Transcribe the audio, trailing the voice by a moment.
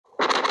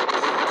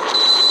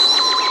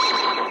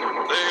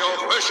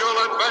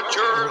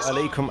adventures.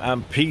 Alaikum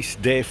and peace.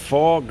 Day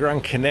 4,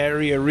 Gran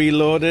Canaria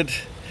reloaded.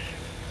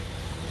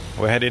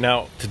 We're heading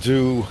out to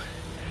do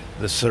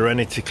the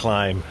Serenity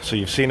climb. So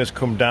you've seen us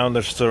come down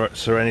the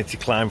Serenity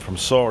climb from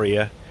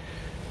Soria.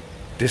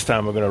 This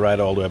time we're going to ride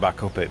all the way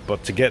back up it,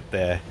 but to get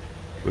there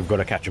we've got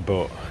to catch a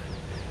boat.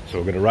 So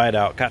we're going to ride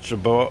out, catch the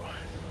boat,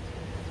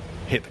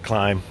 hit the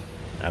climb,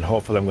 and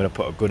hopefully I'm going to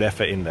put a good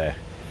effort in there.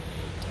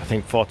 I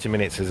think 40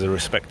 minutes is a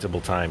respectable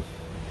time.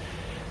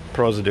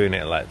 Pros are doing it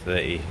at like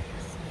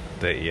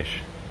 30-ish.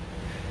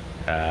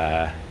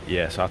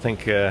 Yeah, so I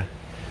think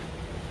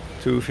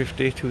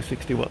 250,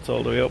 260 watts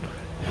all the way up.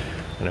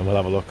 And then we'll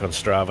have a look on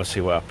Strava, see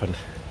what happened.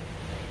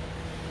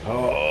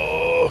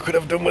 Oh, could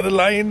have done with a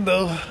line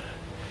though.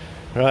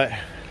 Right,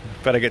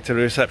 better get to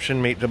the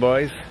reception, meet the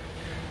boys.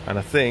 And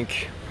I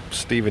think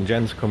Steve and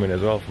Jen's coming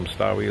as well from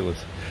Star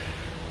Wheelers.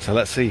 So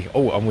let's see.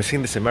 Oh, and we've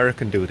seen this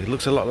American dude. He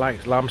looks a lot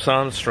like Lance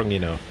Armstrong, you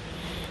know.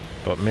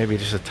 But maybe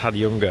just a tad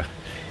younger.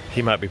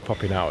 He might be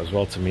popping out as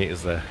well to meet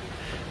us there.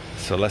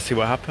 So let's see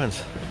what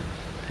happens.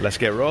 Let's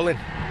get rolling.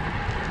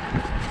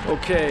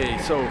 Okay,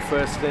 so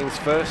first things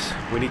first,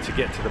 we need to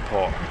get to the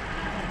port.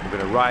 We're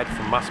going to ride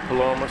from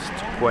Maspalomas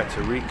to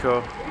Puerto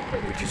Rico,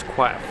 which is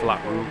quite a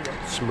flat route,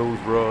 smooth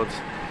roads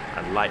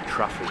and light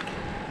traffic.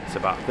 It's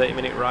about a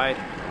 30-minute ride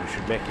and we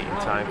should make it in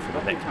time for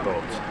the next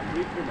boat.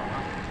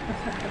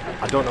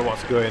 I don't know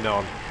what's going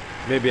on.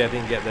 Maybe I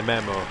didn't get the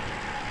memo.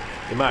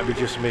 It might be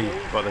just me,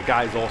 but the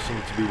guys all seem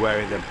to be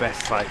wearing their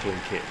best cycling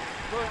kit.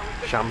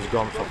 Sham's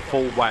gone for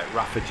full white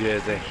Rafa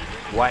jersey,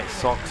 white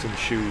socks and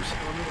shoes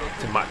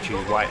to match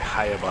his white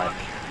hire bike.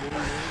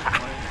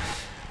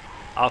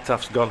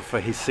 Altaf's gone for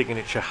his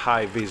signature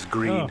high-vis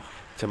green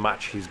to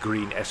match his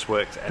green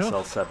S-Works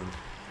SL7.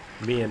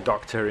 Me and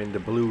Doctor in the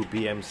blue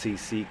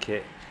BMCC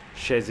kit,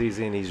 Shezzy's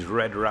in his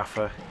red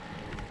Rafa,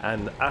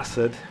 and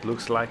Asad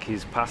looks like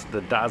he's passed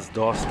the Daz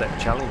doorstep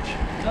challenge.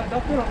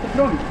 Doctor off the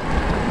front.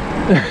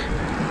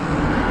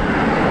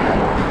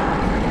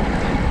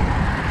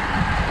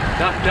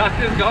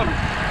 Doctor's gone.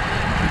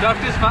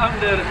 Doctor's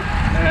found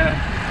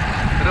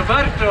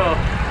Roberto.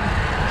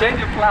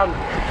 Change of plan.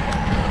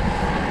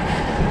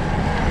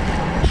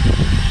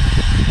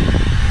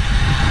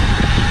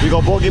 We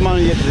got Pokemon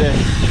here today.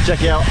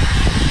 Check it out.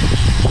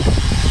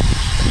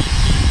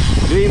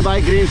 Green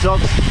bike, green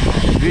socks,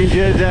 green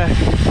jersey,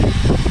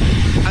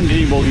 and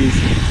green bogies.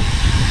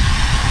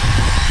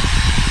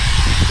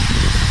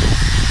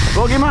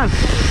 Pokemon!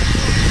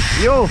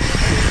 Yo!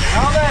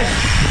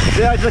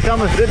 Say hi to the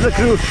camera, this is the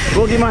crew,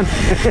 Pokemon.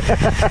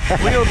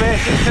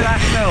 Wheelbase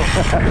International.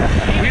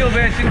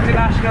 Wheelbase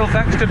International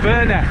thanks to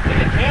Burner.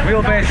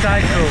 Wheelbase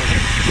Cycles.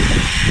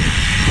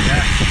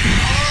 Yeah.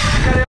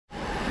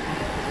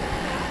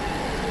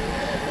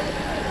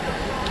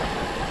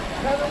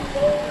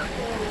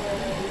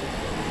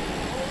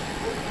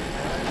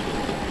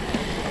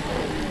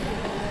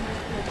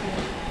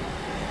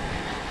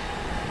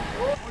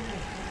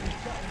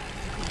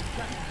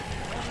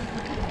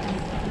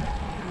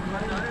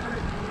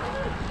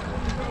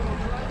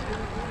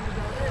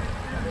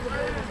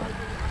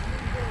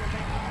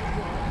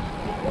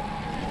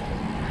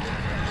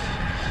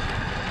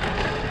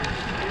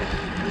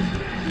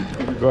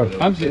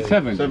 I'm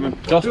 7.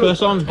 Just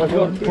first on.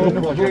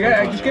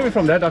 Yeah, just give it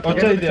from there, Doctor. I'll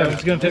tell you,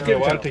 it's going to take a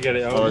while to get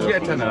it out. Just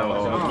get 10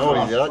 out.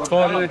 No, you're right.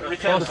 I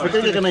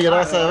think you're going to get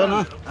us 7,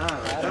 huh?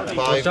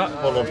 5. Hold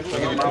on, I'll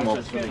give you 2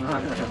 more.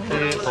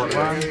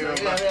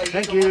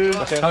 Thank you.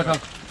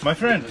 My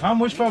friend, how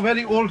much for a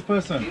very old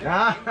person?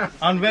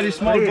 And very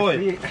small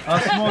boy. A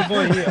small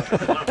boy here.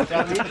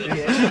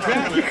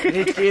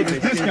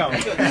 Discount.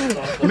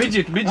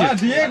 Midget. Ah,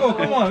 Diego,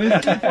 come on,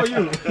 it's cheap for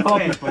you. 4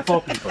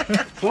 people.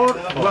 For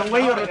one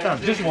way or return?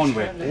 Just one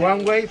way.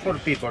 One way for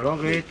people,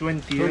 okay,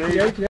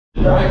 28.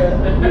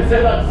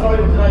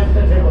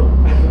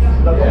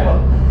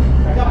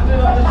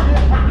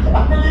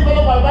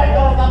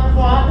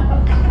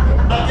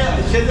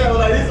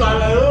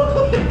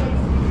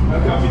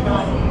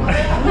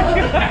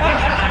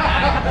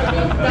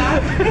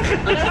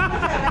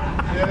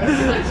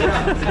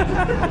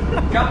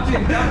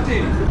 Captain.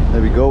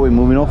 There we go, we're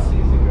moving off.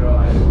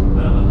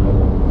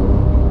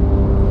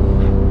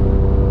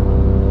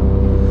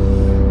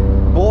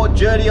 Boat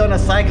journey on a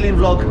cycling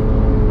vlog.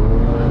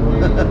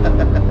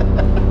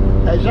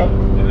 Hey, Shab.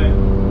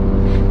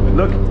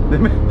 Look,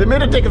 they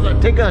made her take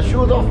her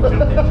shoes off.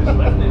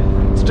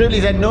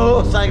 Strictly said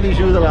no cycling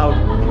shoes allowed.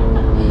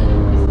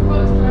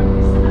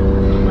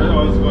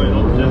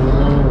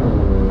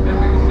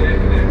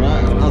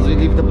 Right, as we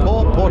leave the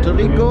port, Puerto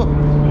Rico,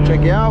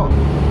 check it out.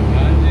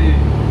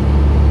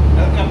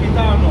 El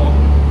Capitano.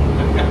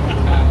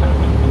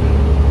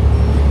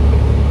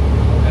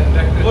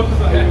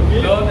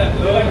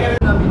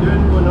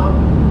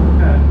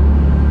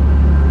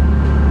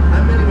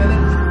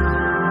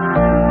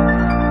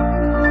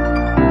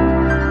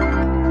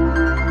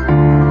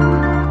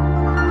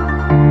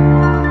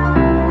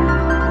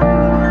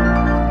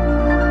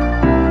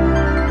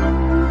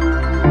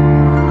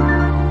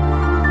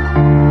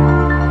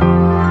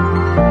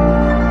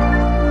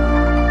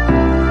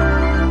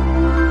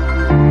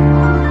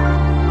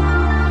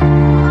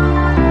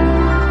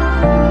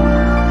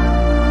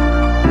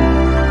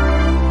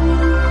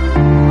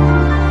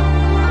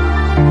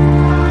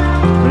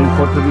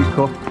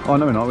 Oh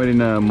no, we're not. We're in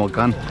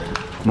Morgan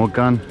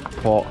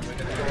port.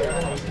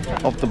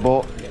 Off the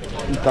boat.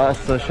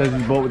 That's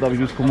Chez's boat that we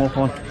just come off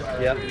on.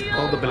 Yeah,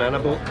 called the banana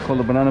boat. Called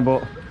the banana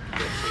boat.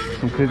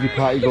 Some crazy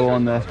party go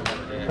on there.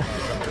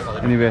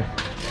 Anyway,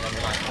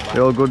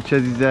 they're all good.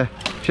 Chezzy's there.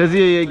 Chezzy,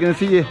 are you gonna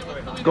see you?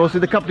 Go see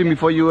the captain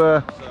before you.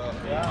 So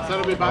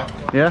I'll be back.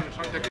 Yeah.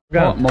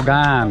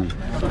 Morgan.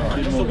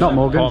 Not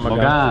Morgan. Port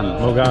Morgan.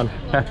 Morgan.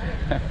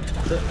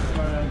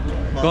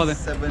 Go on then.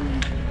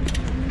 7.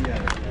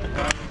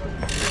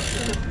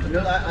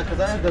 Because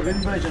I have the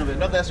wind version of it,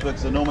 not the S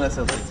Works, the normal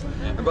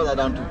SL6. I got that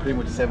down to pretty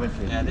much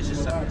 70. Yeah, this is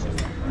 70.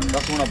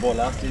 That's the one I bought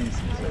last year.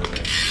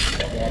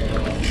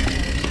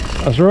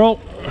 Let's roll.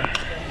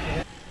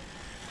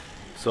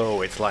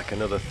 So it's like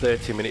another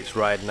 30 minutes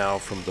ride now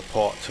from the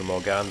port to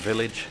Morgan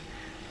village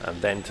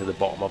and then to the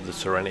bottom of the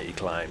Serenity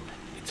climb.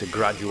 It's a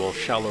gradual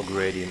shallow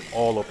gradient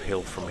all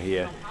uphill from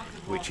here,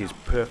 which is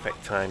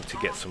perfect time to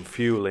get some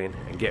fuel in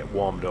and get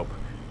warmed up,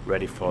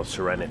 ready for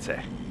Serenity.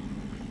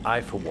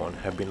 I for one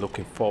have been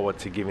looking forward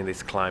to giving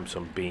this climb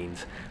some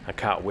beans and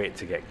can't wait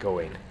to get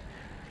going.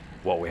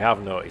 What we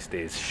have noticed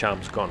is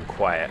Sham's gone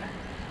quiet.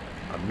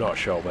 I'm not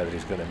sure whether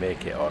he's going to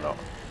make it or not.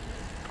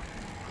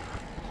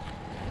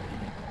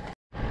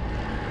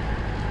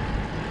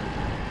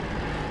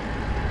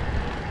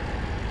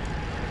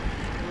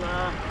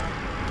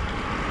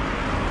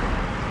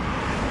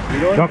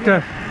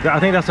 Doctor, I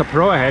think that's a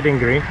pro ahead in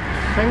green.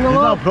 It's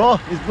not pro,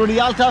 it's bloody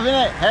Alta, isn't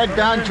it? Head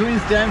down, twin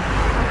stem,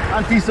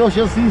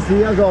 anti-social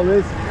CC as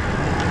always.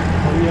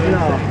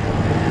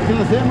 Still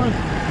the same one.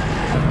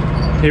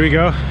 Here we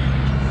go.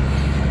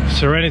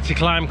 Serenity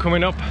climb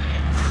coming up.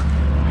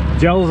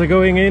 Gels are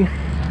going in.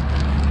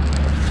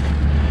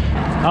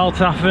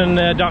 Altaf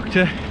and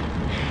Doctor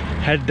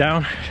head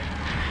down.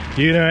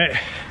 You know it.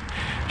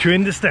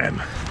 Twin the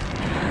stem.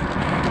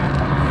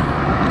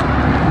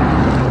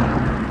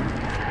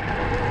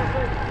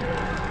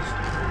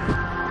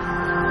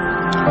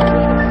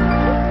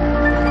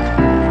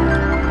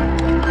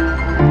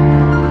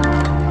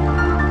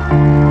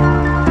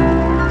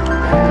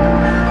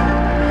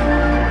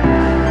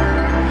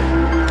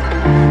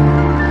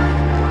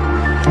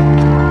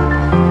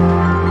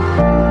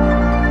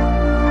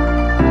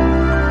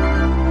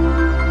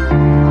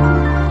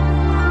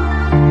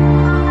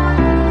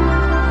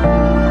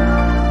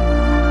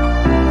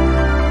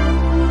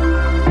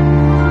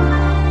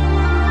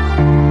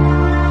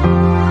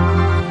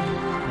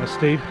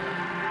 Steve.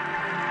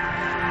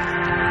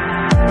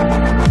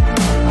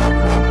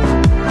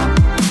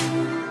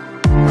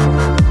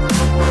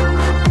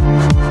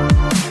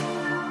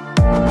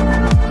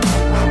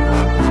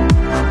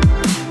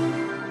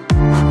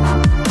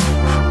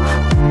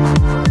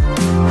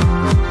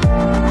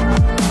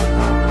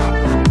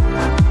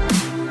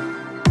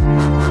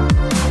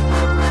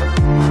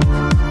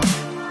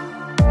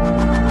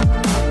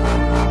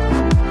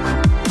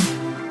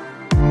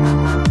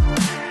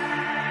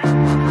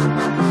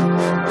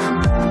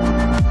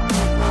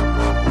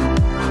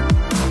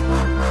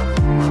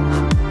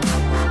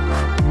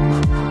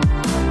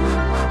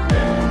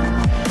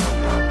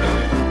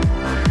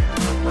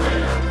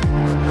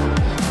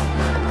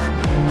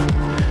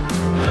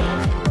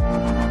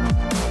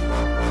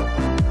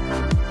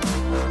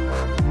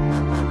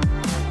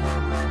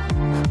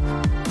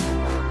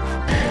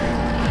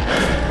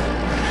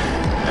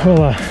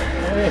 Hola.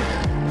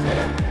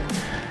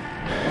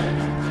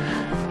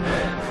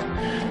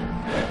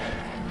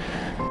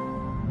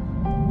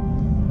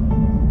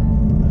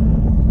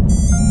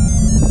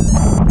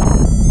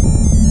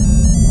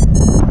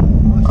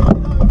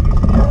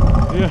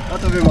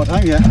 That's a bit more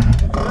time, yeah.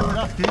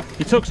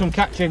 You took some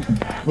catching.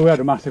 We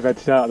had a massive head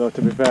start though,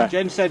 to be fair.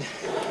 Jen said, she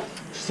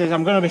says,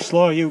 I'm going to be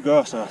slow, you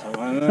go. So I thought,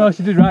 well, No,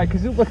 she did right,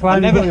 because up the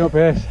climb you've got your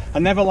pace. I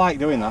never like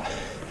doing that.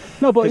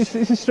 No, but it's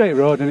a straight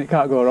road and it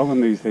can't go wrong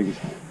on these things.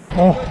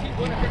 Oh.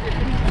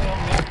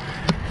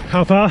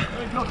 How far?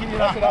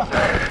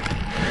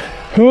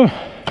 Oh.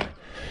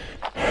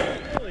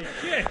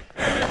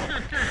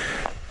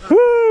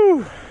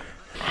 Woo.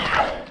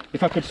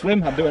 If I could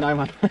swim, I'd do an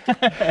Ironman.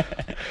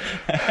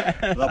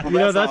 You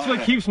know, that's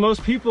what keeps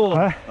most people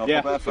out of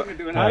it,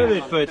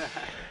 but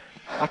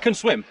I can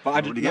swim, but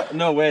I just,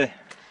 no way.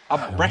 I'm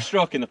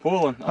breaststroke in the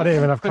pool. And I didn't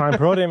even have Climb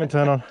Pro, didn't even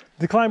turn on.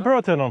 Did Climb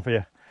Pro turn on for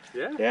you?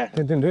 Yeah.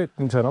 Didn't do it,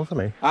 didn't turn on for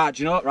me. Ah,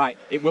 do you know what? Right,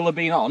 it will have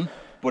been on,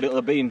 but it'll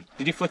have been.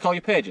 Did you flick all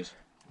your pages?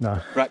 No.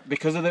 Right,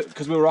 because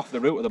we were off the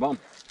route at the bottom.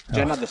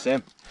 Jen had the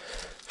same.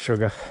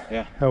 Sugar.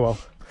 Yeah. Oh well.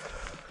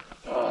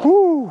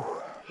 Woo.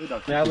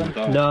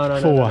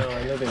 No.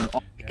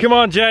 Come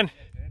on, Jen.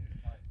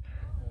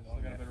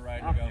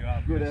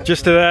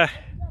 Just to there.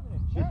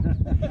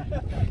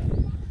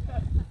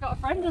 Got a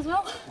friend as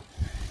well.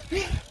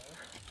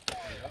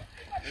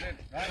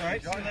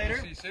 Right, see you later.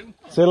 See you soon.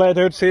 See you later,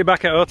 dude. See you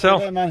back at hotel.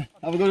 Okay, man.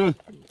 Have a good one.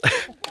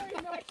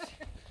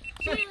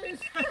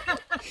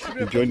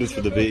 You joined us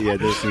for the video,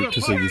 just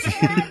so you see.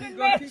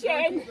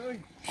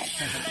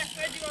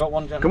 Got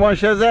one, Jen. Come on,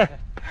 Shazza.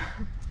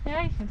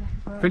 Yeah,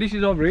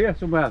 Finishes over here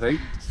somewhere, I think.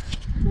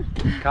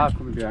 Car's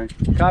coming behind.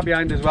 Car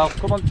behind as well.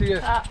 Come on to you.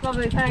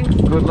 Lovely, thanks.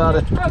 Good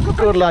lad.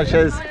 Good lad,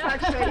 Shez.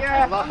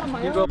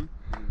 You go.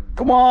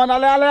 Come on,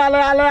 Ale, Ale, Ale,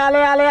 Ale,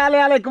 Ale, Ale, Ale,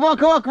 Ale. Come on,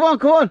 come on, come on,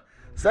 come on.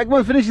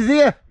 Segment finishes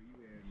here.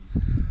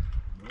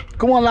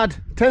 Come on, lad.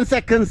 10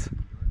 seconds.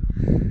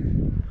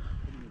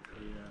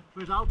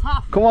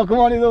 Come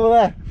on, he's over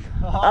there.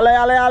 Ale,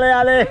 Ale, Ale,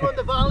 Ale. On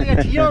the valley of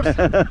tears.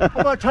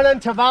 I'm going to turn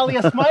into valley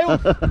of smile.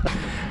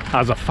 That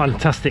was a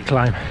fantastic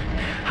climb.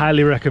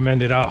 Highly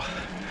recommended. Oh,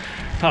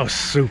 that was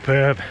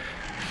superb.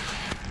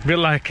 A bit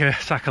like a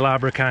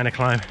Sacalabra kind of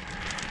climb.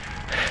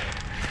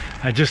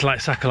 I just like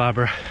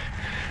Sacalabra.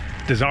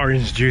 There's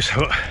orange juice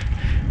hut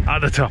at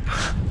the top.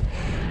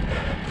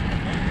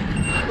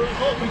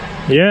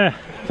 Yeah,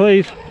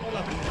 please.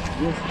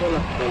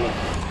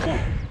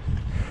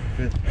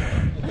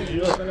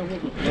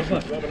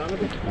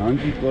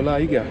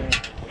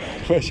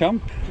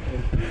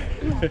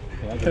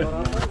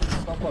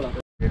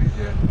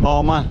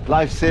 Oh man,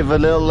 lifesaver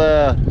little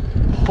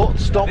hut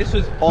stop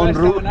on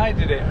route. When I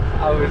did it,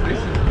 I was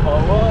listening. Oh,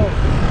 wow.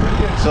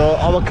 So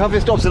our cafe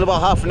stop's in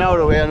about half an hour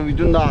away, and we've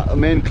done that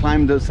main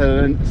climb, the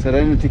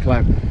Serenity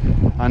climb,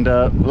 and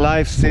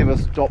lifesaver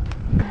stop.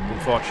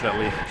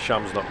 Unfortunately,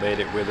 Sham's not made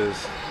it with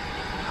us.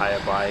 Hire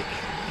bike,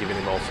 giving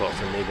him all sorts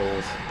of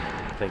niggles.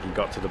 I think he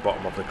got to the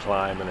bottom of the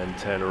climb and then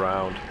turned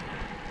around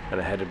and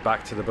headed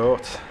back to the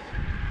boat.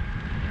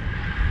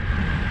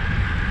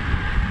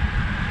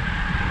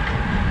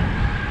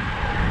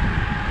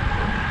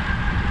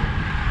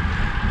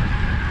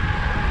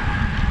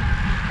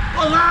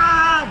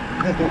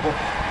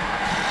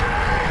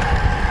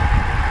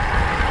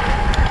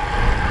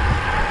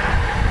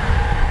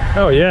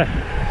 Oh yeah.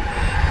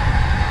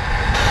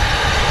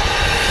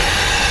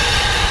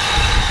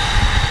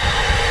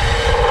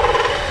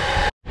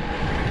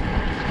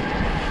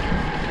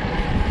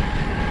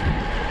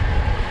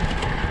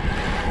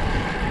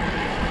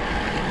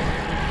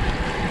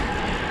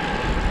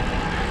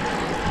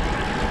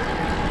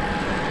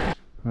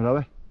 Where are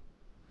we?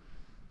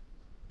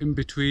 In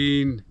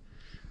between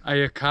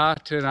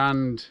Ayakata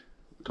and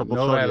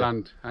Nowhere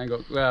Land. I ain't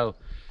got, well,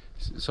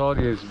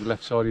 Saudi has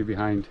left Saudi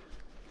behind.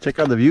 Check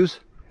out the views.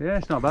 Yeah,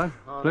 it's not bad.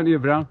 Plenty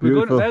of brown.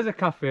 We're going, there's a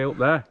cafe up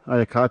there.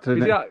 Ayakata,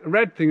 Is that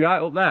red thing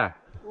right up there?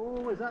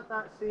 Oh, is that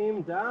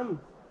same dam?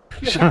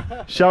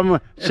 Sham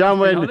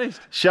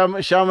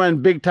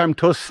and big time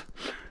tuss.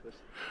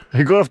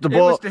 He got off the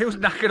boat. He was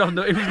knackered on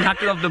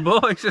the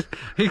boat. He says,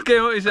 he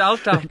came out, he said, I'll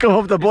tap. He come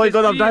off the boat, he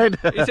got up tired.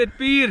 He said,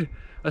 beer.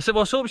 I said,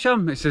 what's up,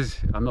 Sham? He says,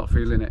 I'm not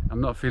feeling it.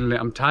 I'm not feeling it.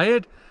 I'm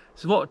tired. I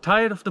said, what,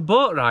 tired of the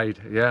boat ride?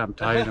 Yeah, I'm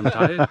tired.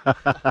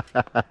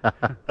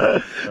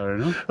 Fair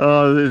enough.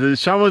 Oh,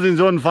 Sham was in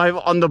zone 5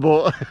 on the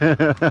boat.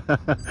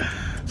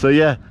 So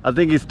yeah, I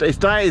think he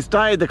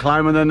started the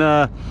climb, and then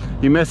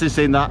he messaged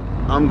saying that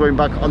I'm going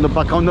back on the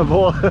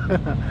boat.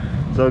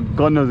 So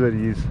God knows where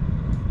he is.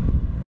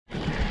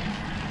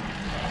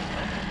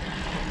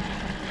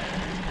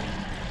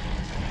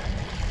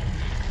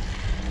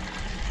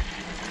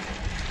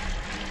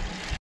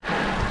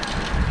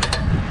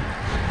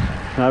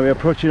 Now we're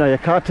approaching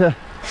Ayakata,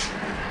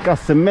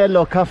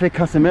 Casamello, Cafe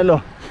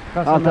Casamello.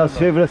 Alta's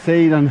favourite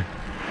saying. And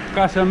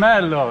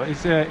Casamello,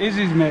 it's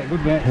Izzy's mate,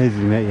 good mate. Izzy's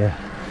mate, yeah.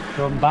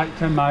 So I'm back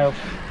 10 miles.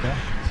 Yeah.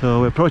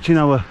 So we're approaching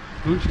our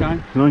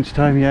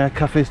lunchtime, yeah,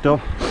 cafe stop.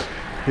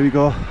 Here we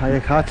go,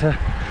 Ayakata.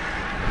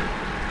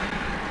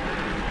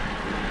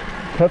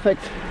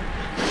 Perfect.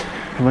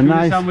 Have a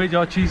nice sandwich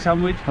or cheese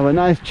sandwich. Have a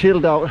nice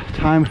chilled out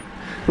time.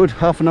 Good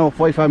half an hour,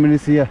 45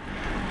 minutes here,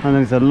 and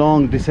then it's a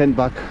long descent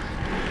back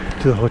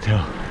to the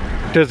hotel.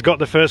 Just got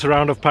the first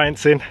round of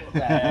pints in.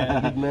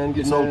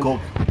 It's all cold.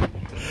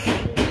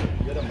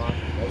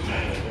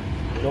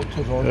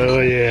 Oh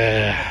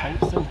yeah.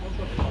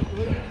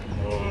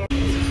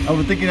 I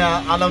was thinking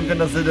how long can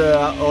I sit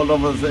all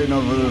of us, you know,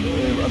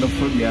 at the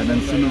front, yeah, and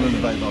then sooner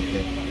than like,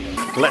 okay.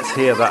 Let's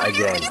hear that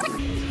again.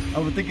 I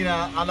was thinking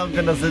how long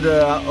can I sit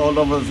all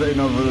of us, you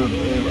know,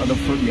 at the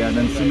front, yeah, and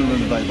then sooner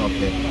than like,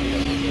 okay.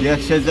 Yeah,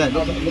 Shez,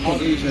 look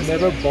at you, Shez.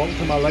 Never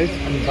bonked in my life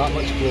and that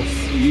much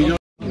close. You know.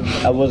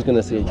 I was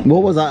gonna say.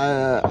 What was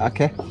that,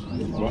 okay?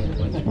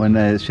 When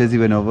Shezzy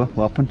went over,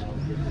 what happened?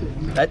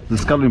 The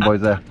Scotland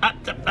boys there.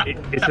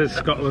 It says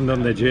Scotland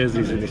on their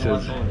jerseys, and it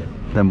says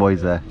them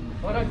boys there.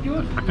 I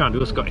can't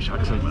do a Scottish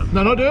accent, man.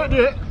 No, do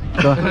it.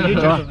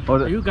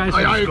 Are you guys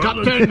from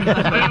Scotland?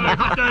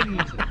 Captain!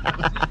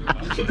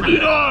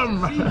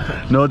 Freedom!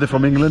 No, they're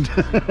from England.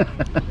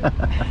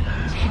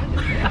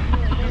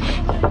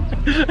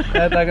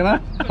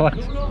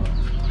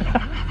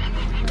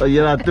 Oh,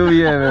 you're not doing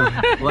it, man.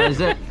 What is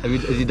it?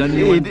 Has he done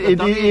you one?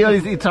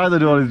 He tried to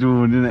do all he's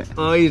doing, didn't it?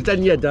 Oh, he's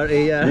done you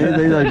dirty, yeah.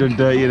 He's not done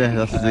dirty, innit?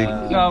 That's the thing. No,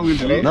 I'm going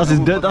to delete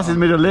it. That's his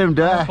middle name,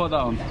 there. Put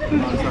that on.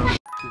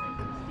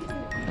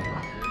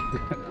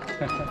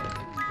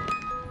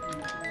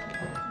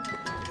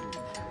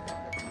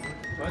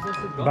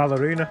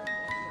 Ballerina.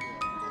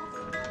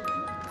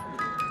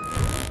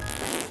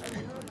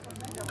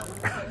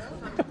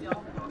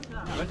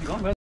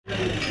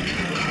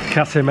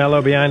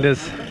 Casamello behind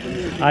us.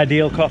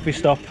 Ideal coffee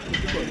stop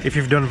if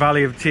you've done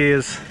Valley of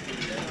Tears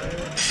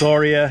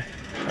Soria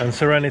and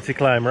Serenity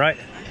climb, right?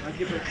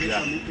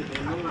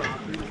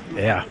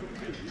 Yeah.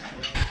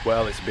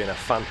 Well, it's been a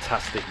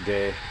fantastic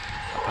day,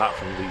 apart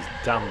from these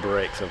damn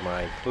brakes of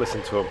mine.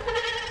 Listen to them.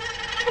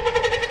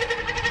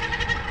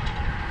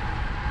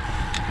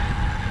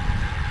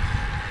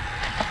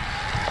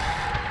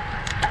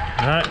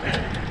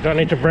 Alright, don't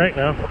need to brake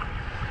now.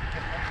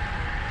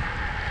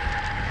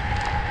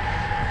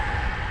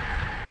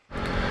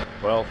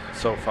 Well,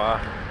 so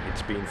far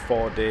it's been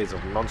 4 days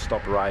of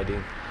non-stop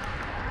riding.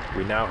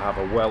 We now have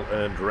a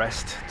well-earned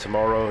rest.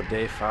 Tomorrow,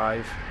 day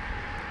 5,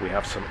 we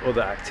have some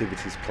other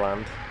activities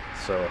planned.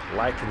 So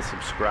like and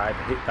subscribe,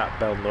 hit that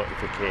bell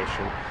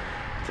notification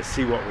to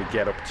see what we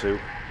get up to.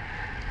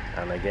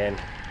 And again,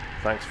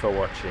 thanks for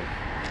watching.